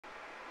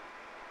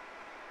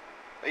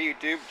Hey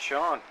YouTube,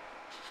 Sean,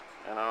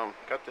 and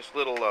got this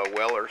little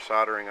Weller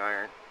soldering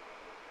iron,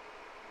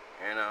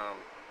 and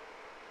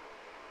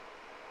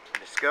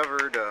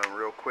discovered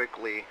real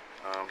quickly,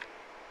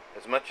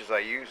 as much as I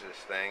use this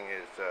thing,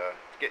 is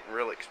it's getting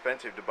real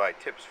expensive to buy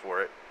tips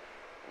for it.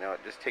 You know,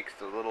 it just takes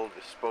the little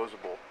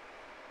disposable,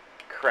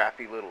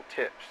 crappy little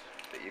tips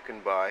that you can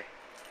buy.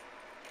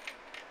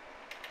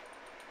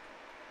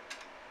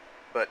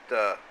 But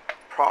the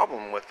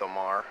problem with them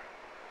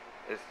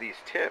is these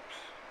tips,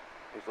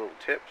 these little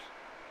tips.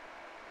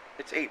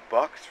 It's $8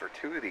 for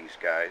two of these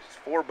guys. It's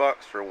 $4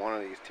 for one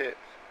of these tips,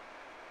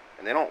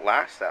 and they don't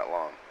last that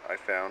long. I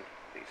found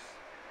these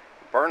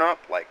burn up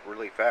like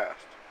really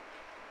fast.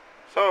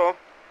 So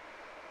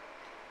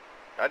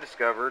I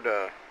discovered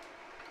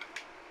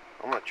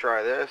I'm gonna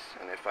try this,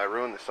 and if I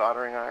ruin the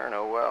soldering iron,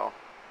 oh well.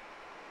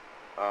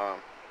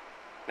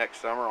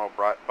 Next summer I'll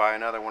buy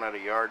another one at a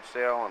yard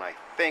sale, and I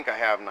think I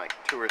have like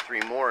 2 or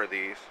 3 more of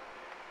these.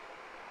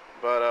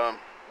 But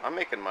I'm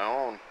making my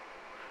own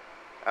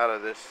out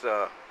of this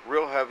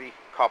real heavy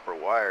copper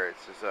wire.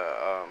 It's just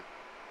I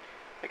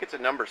think it's a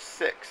number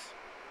 6.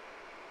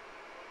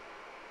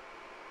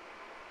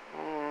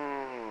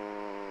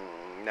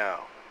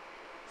 No,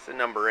 it's a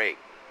number 8.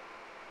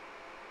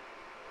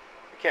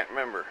 I can't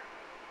remember.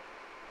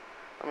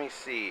 Let me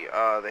see.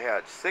 They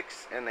had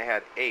 6 and they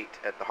had 8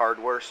 at the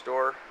hardware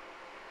store,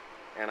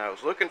 and I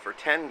was looking for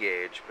 10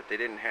 gauge, but they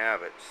didn't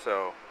have it.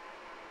 So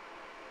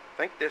I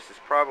think this is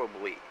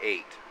probably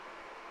 8.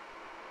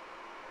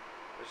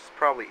 This is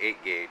probably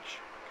 8 gauge,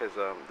 because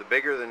the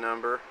bigger the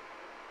number,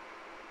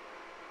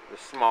 the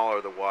smaller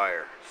the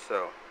wire.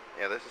 So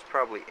yeah, this is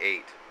probably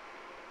 8.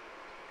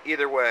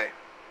 Either way,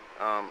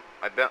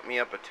 I bent me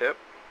up a tip,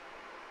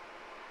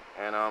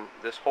 and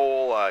this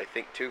whole I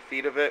think 2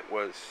 feet of it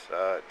was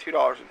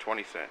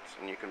 $2.20,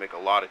 and you can make a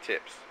lot of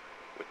tips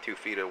with 2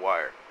 feet of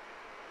wire.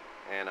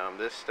 And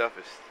this stuff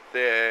is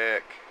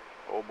thick,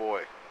 oh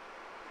boy.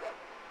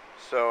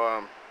 So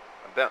I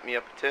bent me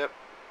up a tip,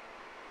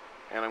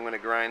 and I'm going to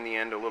grind the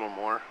end a little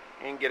more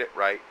and get it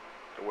right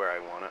to where I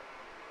want it.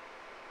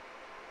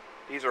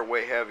 These are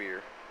way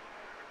heavier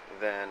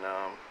than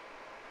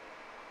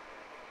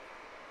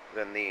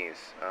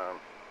these.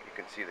 You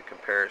can see the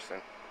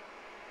comparison.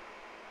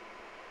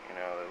 You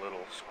know, the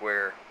little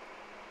square,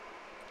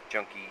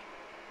 junky,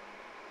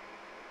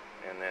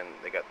 and then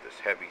they got this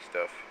heavy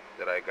stuff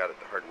that I got at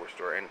the hardware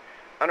store. And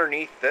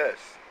underneath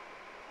this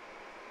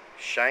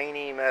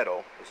shiny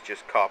metal is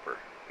just copper.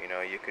 You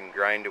know, you can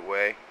grind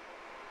away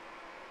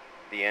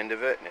the end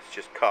of it, and it's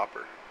just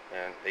copper.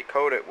 And they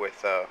coat it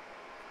with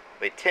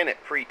they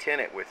pre-tin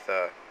it with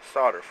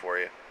solder for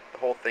you. The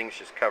whole thing's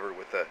just covered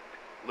with a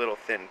little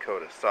thin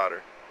coat of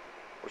solder,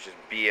 which is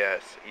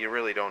BS. You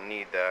really don't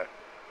need that.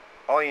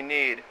 All you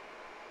need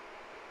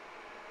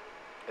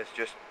is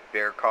just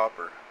bare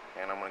copper.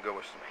 And I'm going to go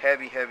with some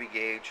heavy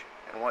gauge,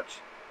 and let's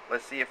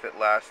see if it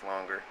lasts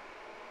longer.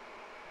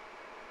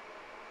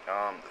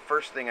 The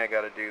first thing I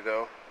got to do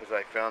though is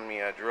I found me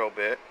a drill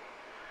bit,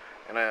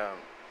 and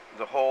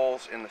the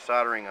holes in the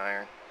soldering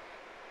iron,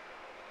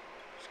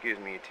 excuse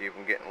me YouTube,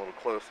 I'm getting a little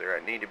close there,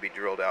 I need to be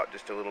drilled out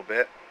just a little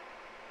bit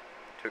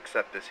to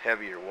accept this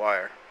heavier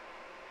wire.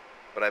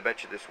 But I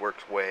bet you this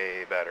works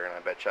way better, and I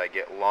bet you I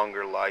get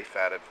longer life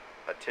out of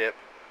a tip,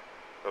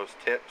 those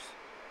tips.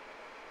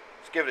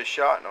 Let's give it a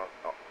shot, and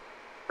I'll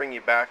bring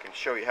you back and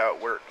show you how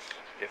it works,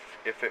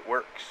 if it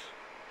works.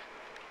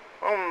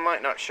 Well, I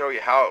might not show you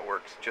how it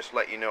works, just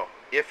let you know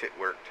if it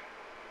worked.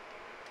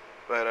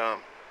 But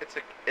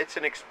it's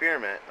an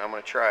experiment, and I'm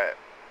going to try it.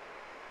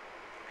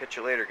 Catch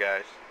you later,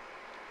 guys.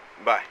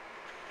 Bye.